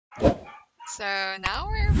So now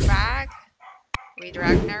we're back with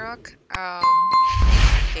Ragnarok.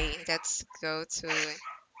 Okay, let's go to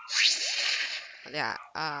yeah.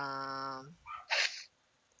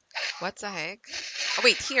 What the heck? Oh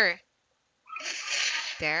wait, here,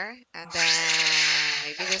 there, and then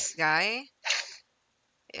maybe this guy.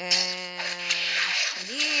 And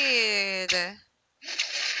need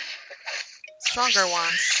stronger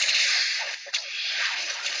ones.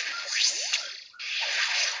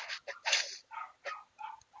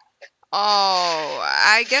 Oh,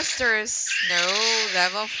 I guess there's no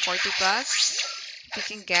level 40 plus you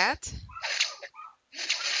can get.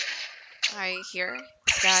 I hear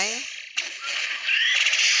this guy.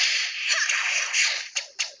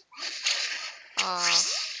 Oh,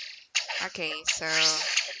 okay, so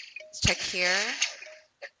let's check here.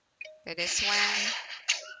 This one,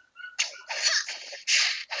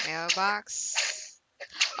 mailbox.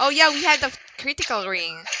 Oh yeah, we had the critical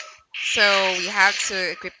ring, so we have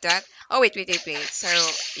to equip that. Oh wait. So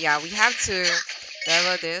yeah, we have to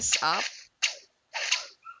level this up.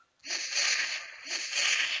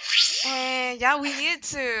 And yeah, we need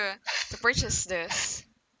to purchase this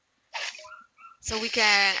so we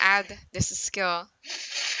can add this skill.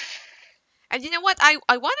 And you know what? I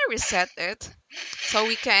want to reset it so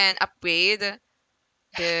we can upgrade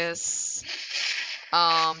this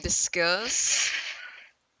the skills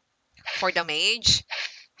for the mage.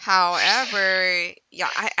 However, yeah,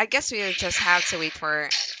 I guess we'll just have to wait for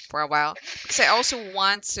a while because I also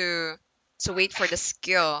want to wait for the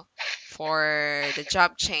skill for the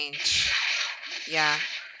job change. Yeah,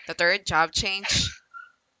 the third job change.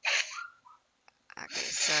 Okay,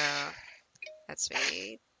 so let's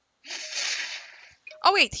wait.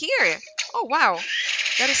 Oh wait, here. Oh wow,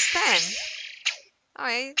 that is 10.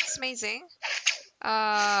 Alright, it's amazing.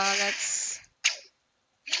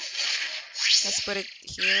 Let's put it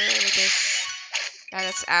here with this.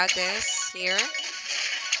 Let's add this here.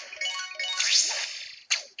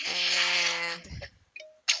 And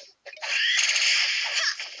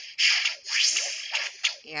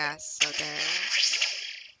yeah, so there.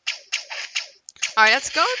 Alright, let's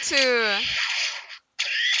go to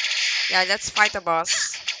yeah, let's fight the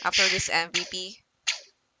boss after this MVP.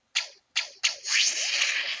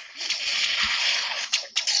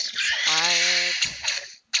 Fight.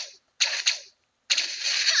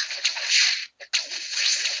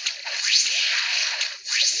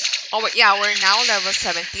 Oh wait, yeah, we're now level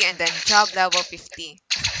 70 and then job level 50.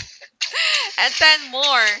 And 10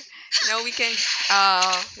 more. You know, we can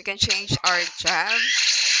change our job.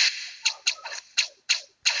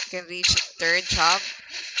 We can reach third job.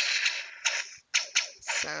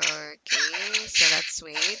 So okay, so let's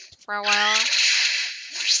wait for a while.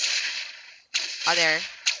 Oh there.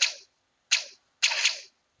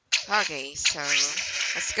 Okay, so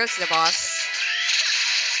let's go to the boss.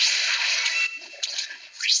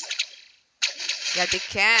 Yeah,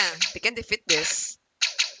 they can defeat this.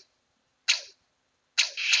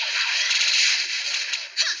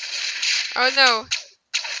 Oh no,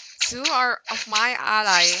 two are of my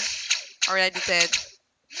ally already dead.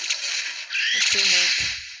 Let's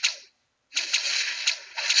teammate.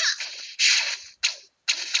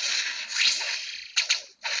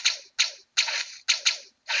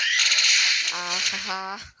 Ah,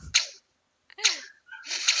 haha.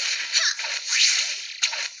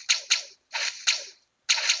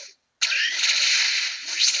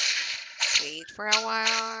 Let's wait for a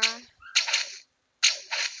while.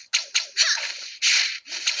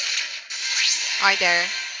 Right there.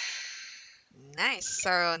 Nice.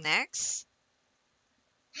 So next.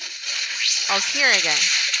 Oh, here again.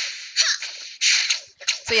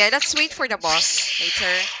 So yeah, let's wait for the boss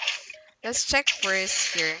later. Let's check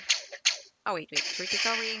first here. Oh wait.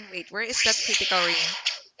 Critical ring. Wait, where is that critical ring?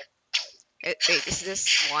 Wait, is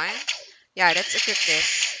this one? Yeah, let's equip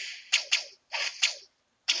this.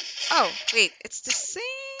 Oh, wait, it's the same.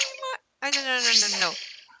 Oh, no.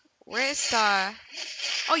 Where is the...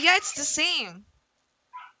 Oh, yeah, it's the same.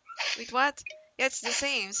 Wait, what? Yeah, it's the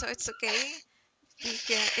same, so it's okay.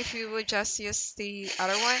 If you would just use the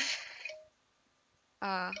other one.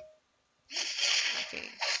 Uh, okay.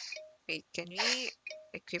 Wait, can we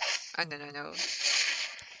equip... Oh, no.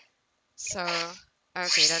 So,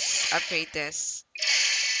 okay, let's upgrade this.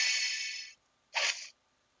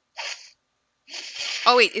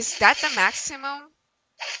 Oh, wait, is that the maximum?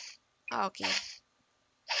 Oh, okay.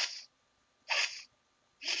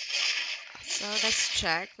 So let's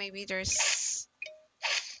check. Maybe there's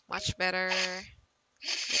much better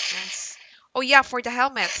equipments. Oh yeah, for the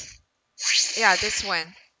helmet. Yeah, this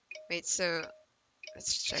one. Wait, so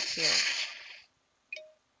let's check here.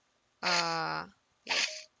 Uh, yeah.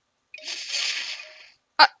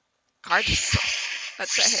 card is so. What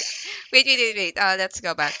the heck? Wait. Let's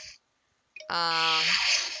go back. Um,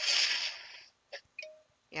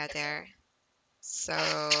 yeah, there. So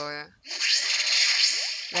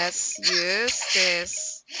let's use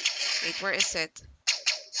this. Wait, where is it?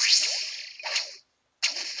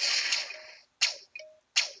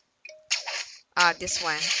 This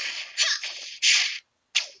one.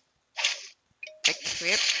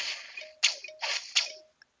 Equip.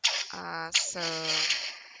 So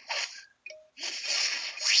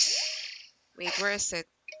wait, where is it?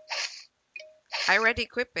 I already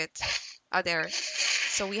equipped it. Oh, there.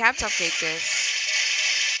 So we have to upgrade this.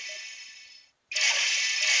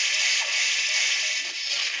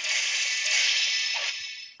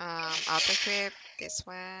 Auto equip this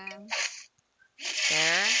one.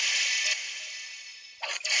 There.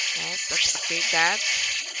 Yes, let's upgrade that.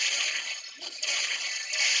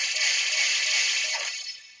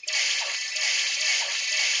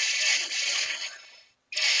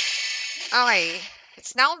 Okay,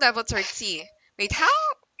 it's now level 30. Wait, how?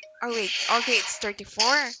 Oh wait, okay, it's 34.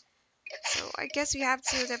 So I guess we have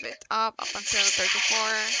to level it up until 34.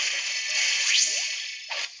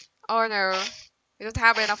 Oh no, we don't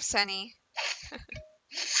have enough Sunny.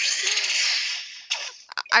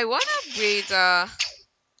 I want to upgrade the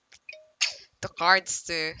cards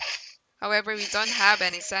too. However, we don't have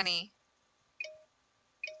any Sunny.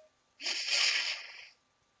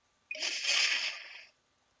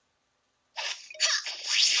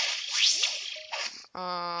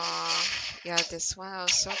 Uh, yeah, this one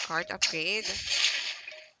also card upgrade.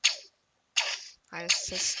 Let's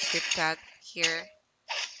just equip that here.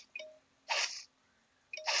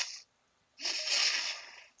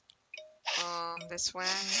 This one.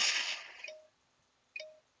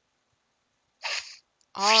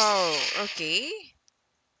 Oh, okay.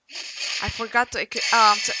 I forgot to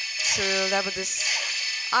level this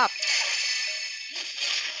up.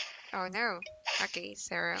 Oh no. Okay,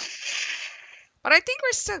 0. But I think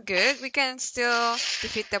we're still good. We can still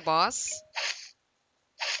defeat the boss.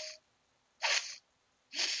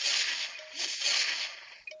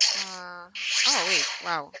 Oh wait,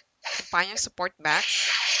 wow. Companion support backs.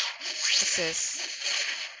 What's this?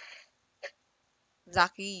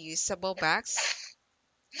 Lucky usable bags.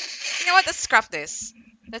 You know what? Let's scrap this.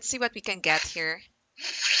 Let's see what we can get here.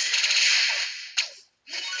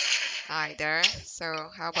 Alright, there. So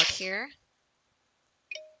how about here?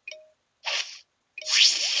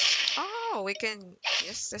 Oh, we can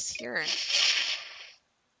use this here.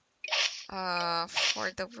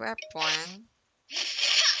 For the weapon,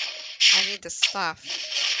 I need the stuff.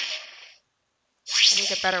 I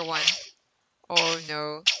need a better one. Oh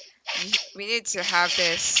no, we need to have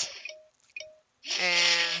this.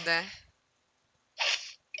 And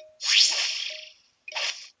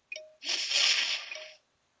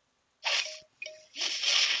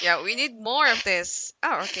yeah, we need more of this.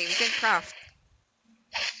 Oh, okay, we can craft.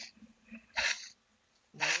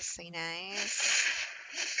 Nice, say nice.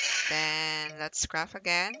 Then let's craft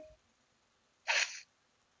again.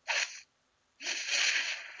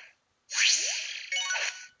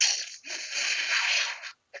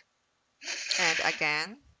 And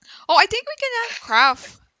again. Oh, I think we can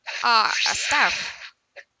craft a staff.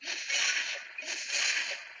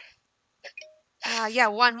 Yeah,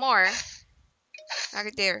 one more.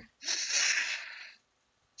 Right there.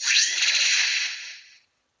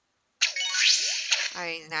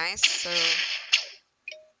 Alright, nice. So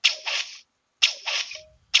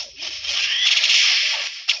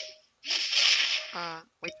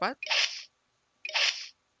wait, what?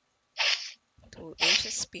 To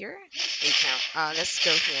ancient spear? Wait now. Let's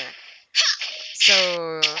go here.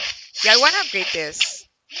 So yeah, I wanna upgrade this.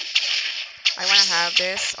 I wanna have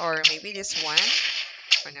this, or maybe this one.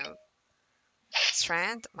 Oh no.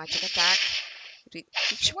 Strand, magic attack. Wait,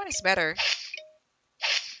 which one is better?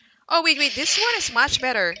 Oh wait, this one is much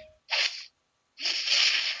better.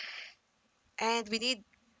 And we need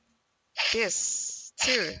this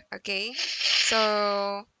too, okay?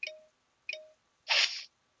 So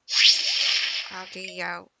okay,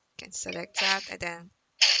 yeah, we can select that and then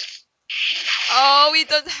oh, we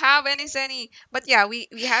don't have any. But yeah, we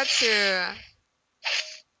have to.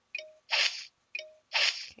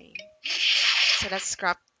 Okay, so let's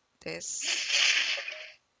scrap this.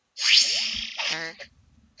 There.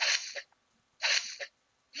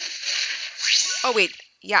 Oh wait,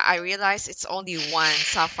 yeah, I realized it's only one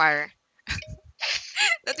sapphire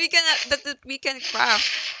that we can craft.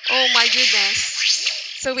 Oh my goodness.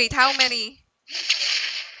 So wait, how many?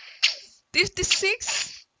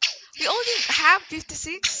 56? We only have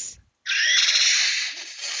 56?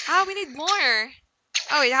 Ah, we need more.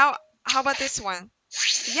 Oh wait, how about this one?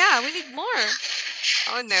 Yeah, we need more.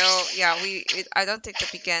 Oh no. Yeah, I don't think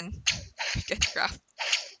that we can craft.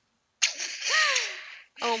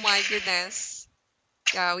 Oh my goodness.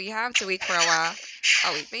 Yeah, we have to wait for a while.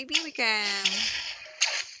 Oh wait, maybe we can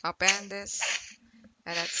open this.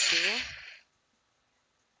 And let's see.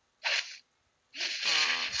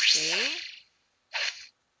 Okay.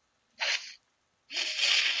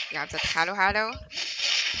 We have that hello.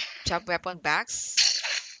 Job weapon bags.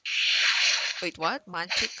 Wait, what?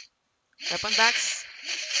 Magic weapon bags?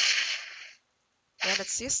 Yeah,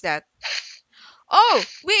 let's use that. Oh,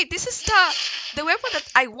 wait, this is the weapon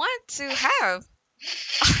that I want to have.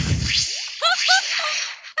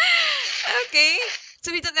 Okay,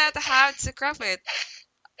 so we don't have to craft it.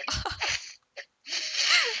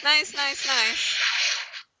 Nice, nice, nice.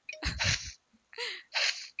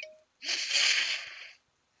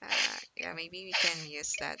 Yeah, maybe we can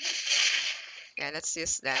use that. Yeah, let's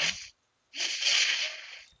use that.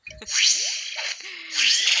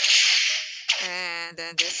 And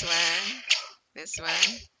then this one.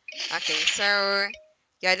 Okay, so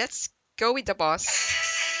yeah, let's go with the boss.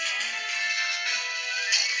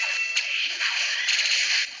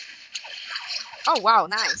 Oh wow,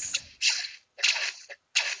 nice.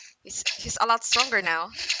 He's a lot stronger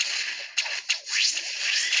now.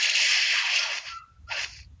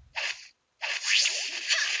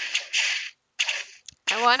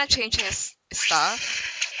 I wanna change his stuff,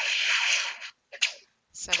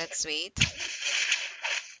 so let's wait.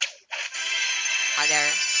 Oh,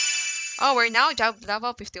 there. Oh, we're now job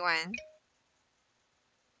level 51.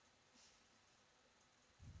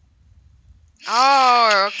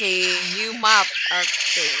 Oh, okay, new map.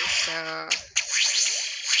 Okay, so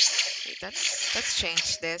wait, let's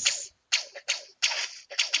change this.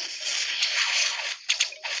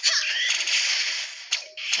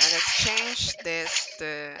 And let's change this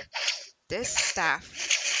to this staff.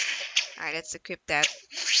 Alright, let's equip that.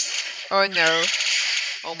 Oh no.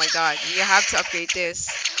 Oh my god, we have to upgrade this.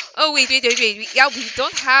 Oh wait. Yeah, we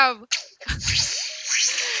don't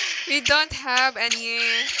have any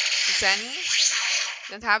Zenny.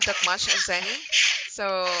 Don't have that much Zenny.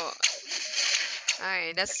 So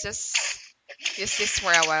alright, let's just use this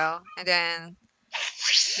for a while. And then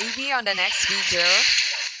maybe on the next video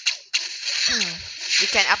we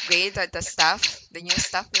can upgrade the stuff, the new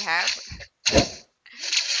stuff we have.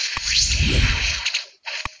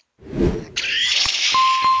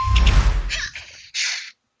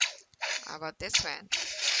 How about this one?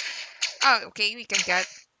 Oh, okay, we can get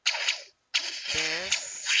this.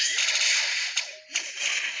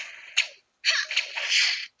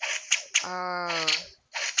 Oh,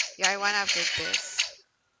 yeah, I wanna upgrade this.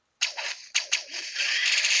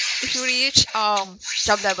 If you reach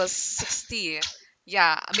job level 60,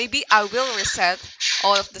 yeah, maybe I will reset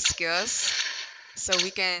all of the skills so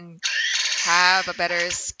we can have a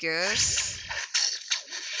better skills.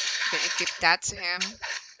 We can equip that to him.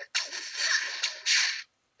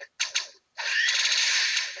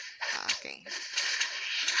 Okay.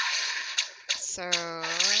 So,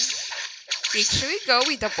 wait, should we go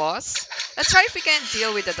with the boss? Let's try if we can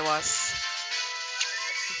deal with the boss.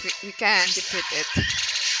 If we can defeat it.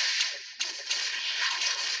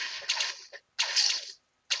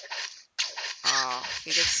 Oh,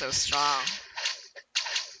 he looks so strong.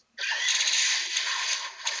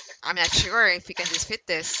 I'm not sure if we can defeat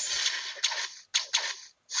this.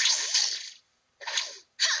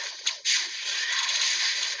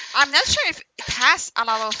 I'm not sure if it has a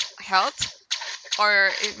lot of health or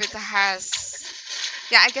if it has.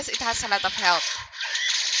 Yeah, I guess it has a lot of health.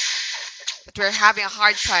 But we're having a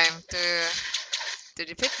hard time to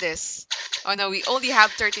defeat this. Oh no, we only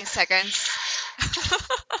have 13 seconds.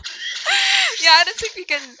 Yeah, I don't think we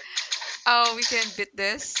can. Oh, we can beat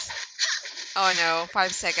this. Oh no,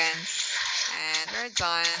 5 seconds. And we're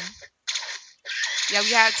done. Yeah,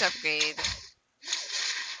 we have to upgrade.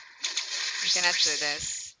 We cannot do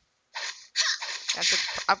this. We have to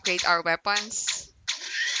upgrade our weapons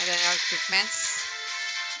and then our equipments.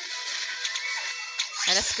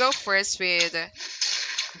 And let's go first with the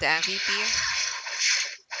MVP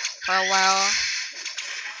for a while.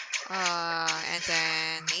 And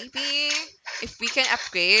then maybe if we can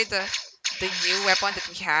upgrade the new weapon that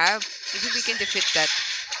we have, maybe we can defeat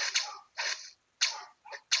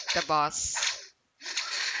the boss.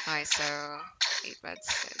 Alright, so 8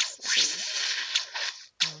 what's this?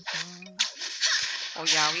 Okay. Oh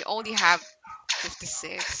yeah, we only have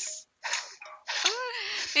 56.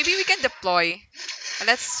 Maybe we can deploy.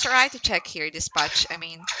 Let's try to check here, dispatch. I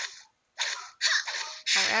mean,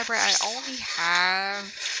 however, I only have.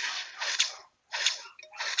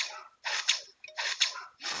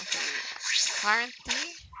 Okay. Currently?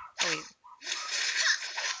 Oh, wait.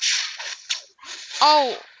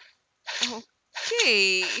 Oh,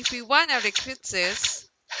 okay. If we wanna recruit this.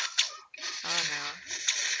 Oh no.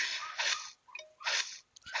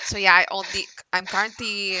 So yeah, I'm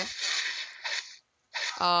currently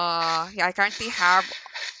yeah, I currently have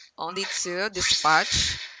only two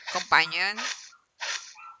dispatch companion.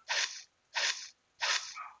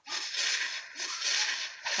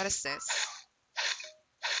 What is this?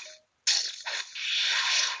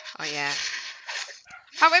 Oh yeah.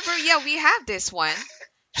 However, yeah, we have this one.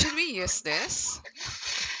 Should we use this?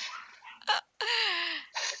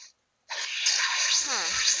 Huh.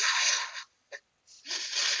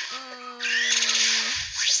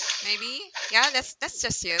 Maybe. Yeah, let's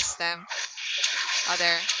just use them.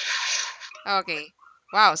 Other. Okay.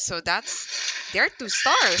 Wow. So they're 2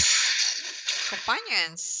 stars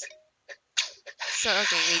companions. So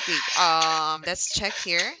okay, wait. Let's check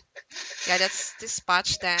here. Yeah, let's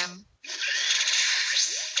dispatch them.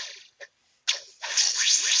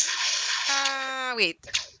 Wait.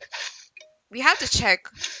 We have to check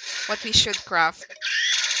what we should craft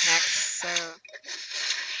next. So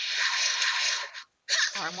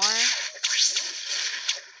armor.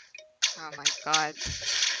 Oh my god.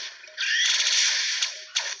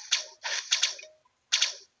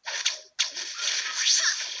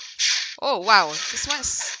 Oh wow, this one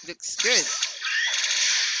looks good.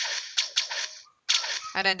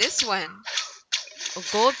 And then this one, oh,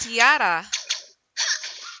 gold tiara,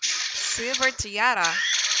 silver tiara.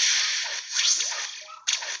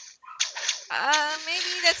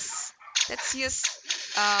 Maybe let's use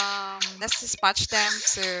let's dispatch them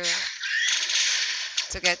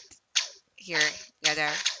to get here. Yeah,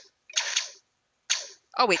 there.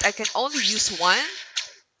 Oh wait, I can only use one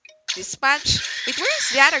dispatch. Wait, where is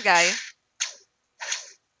the other guy?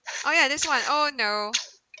 Oh yeah, this one. Oh no.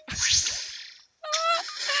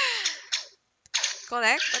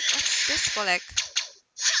 Collect? What's this collect?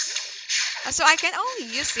 So I can only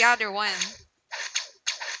use the other one.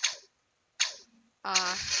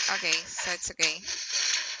 Uh, okay, so it's okay.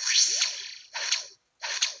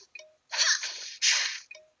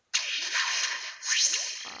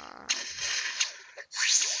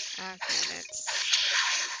 Okay, let's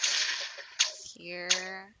here,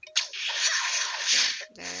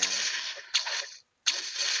 there.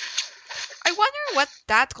 I wonder what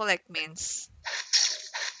that collect means.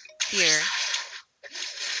 Here.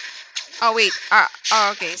 Oh wait. Oh,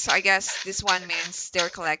 okay. So I guess this one means they're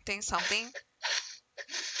collecting something.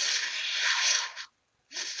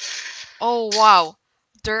 Oh wow.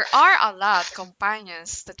 There are a lot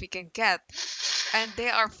companions that we can get, and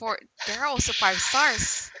they're also 5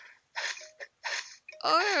 stars.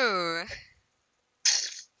 Oh.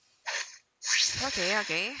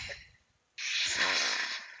 Okay. So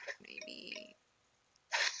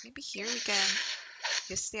maybe here we can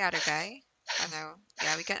use the other guy. Oh no.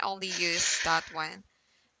 Yeah, we can only use that one.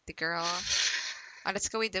 The girl. Let's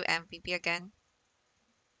go with the MVP again.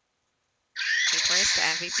 Wait, where is the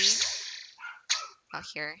MVP? Oh,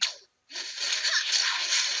 here.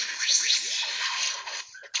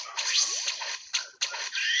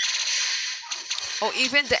 Oh,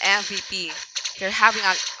 even the MVP, they're having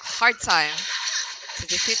a hard time to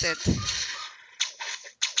defeat it.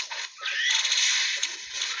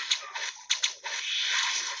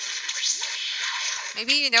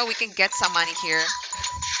 Maybe, we can get some money here.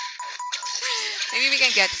 Maybe we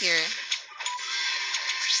can get here.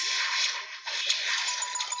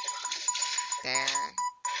 There.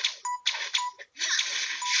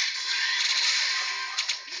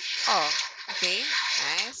 Oh, okay.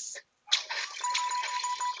 Nice.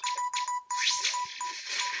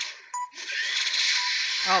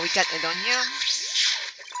 Oh, we got Elonium.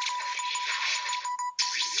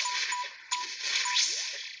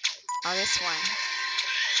 Oh, this one.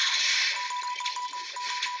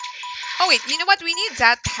 Oh, wait. You know what? We need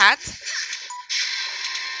that hat.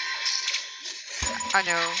 Oh,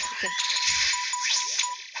 no. We can...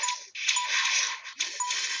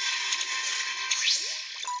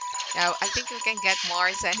 Yeah, I think we can get more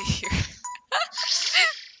than here.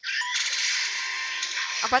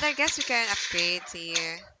 Oh, but I guess we can upgrade the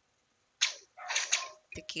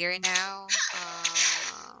gear now.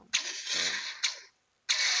 Here.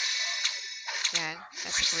 Yeah,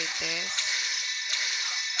 let's upgrade this.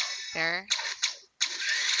 There.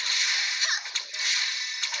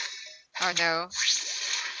 Oh no.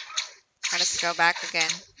 Let's go back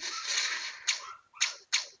again.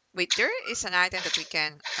 Wait, there is an item that we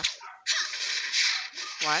can...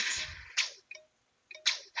 what?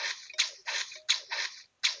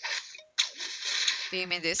 Do you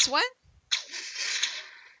mean this one?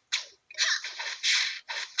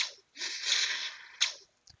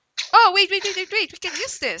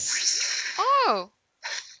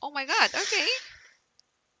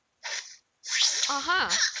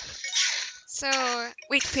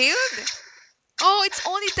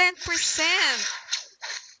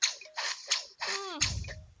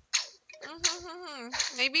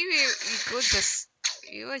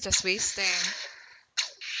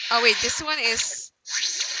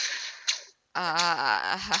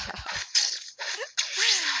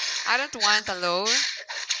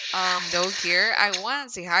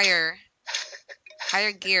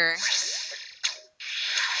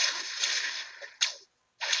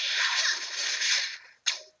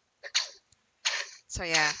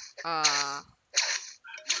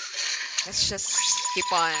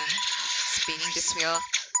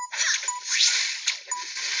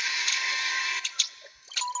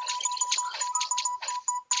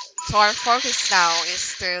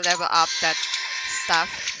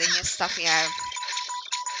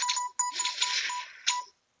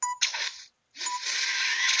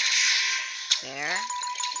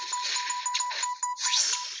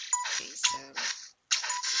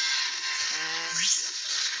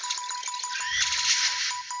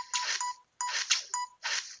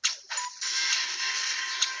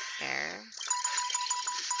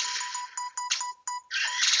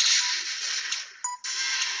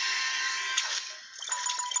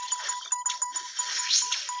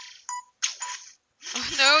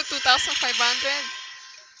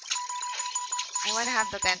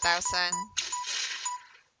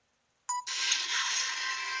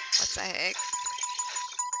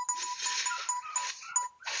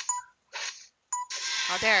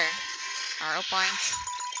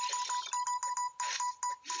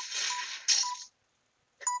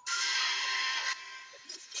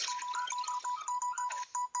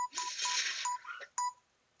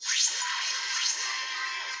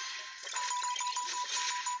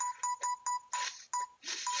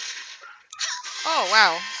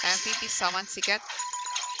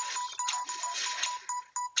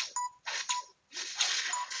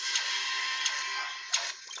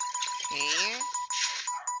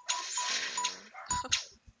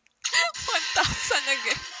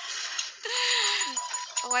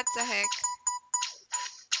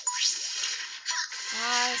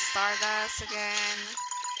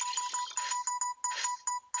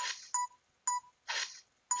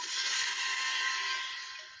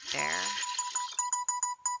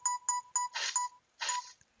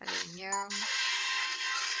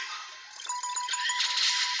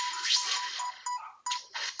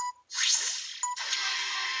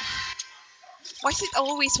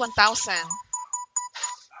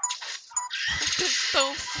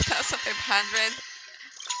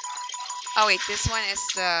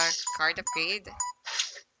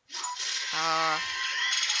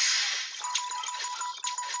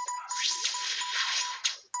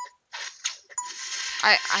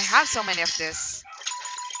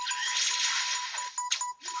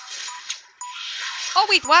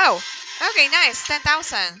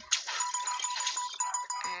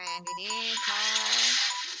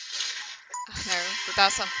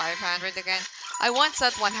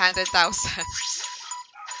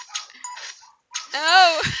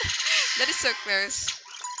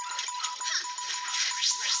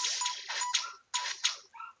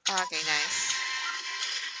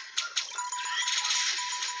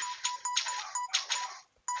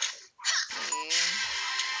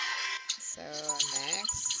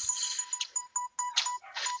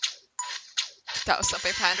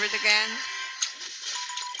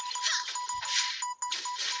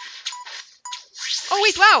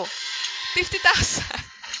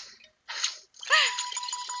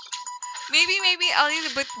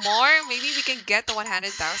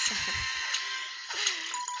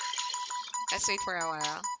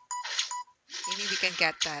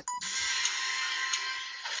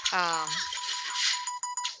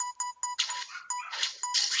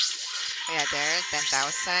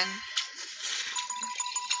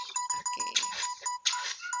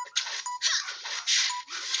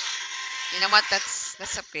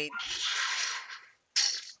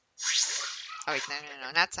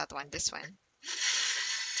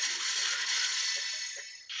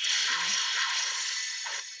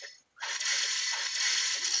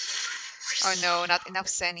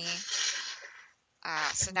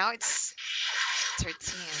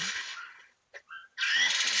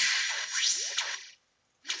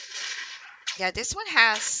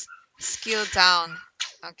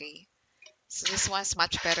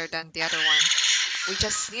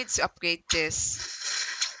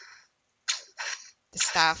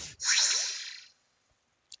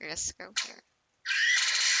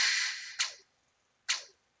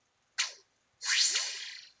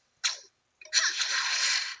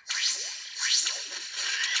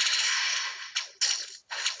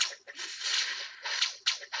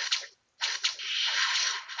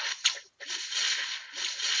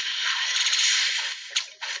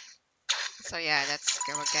 So yeah, let's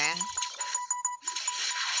go again.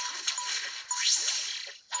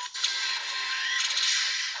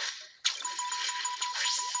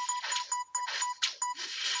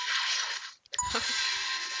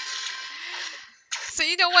 So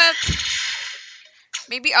you know what?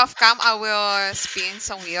 Maybe off cam I will spin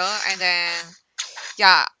some wheel and then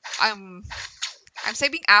yeah, I'm I'm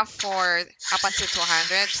saving up for up until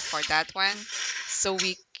 200 for that one, so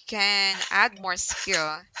we can add more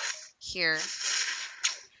skill here.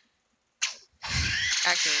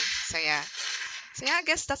 Okay, so yeah, I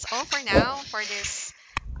guess that's all for now for this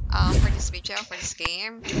video for this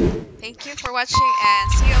game. Thank you for watching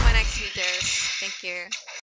and see you on my next videos. Thank you.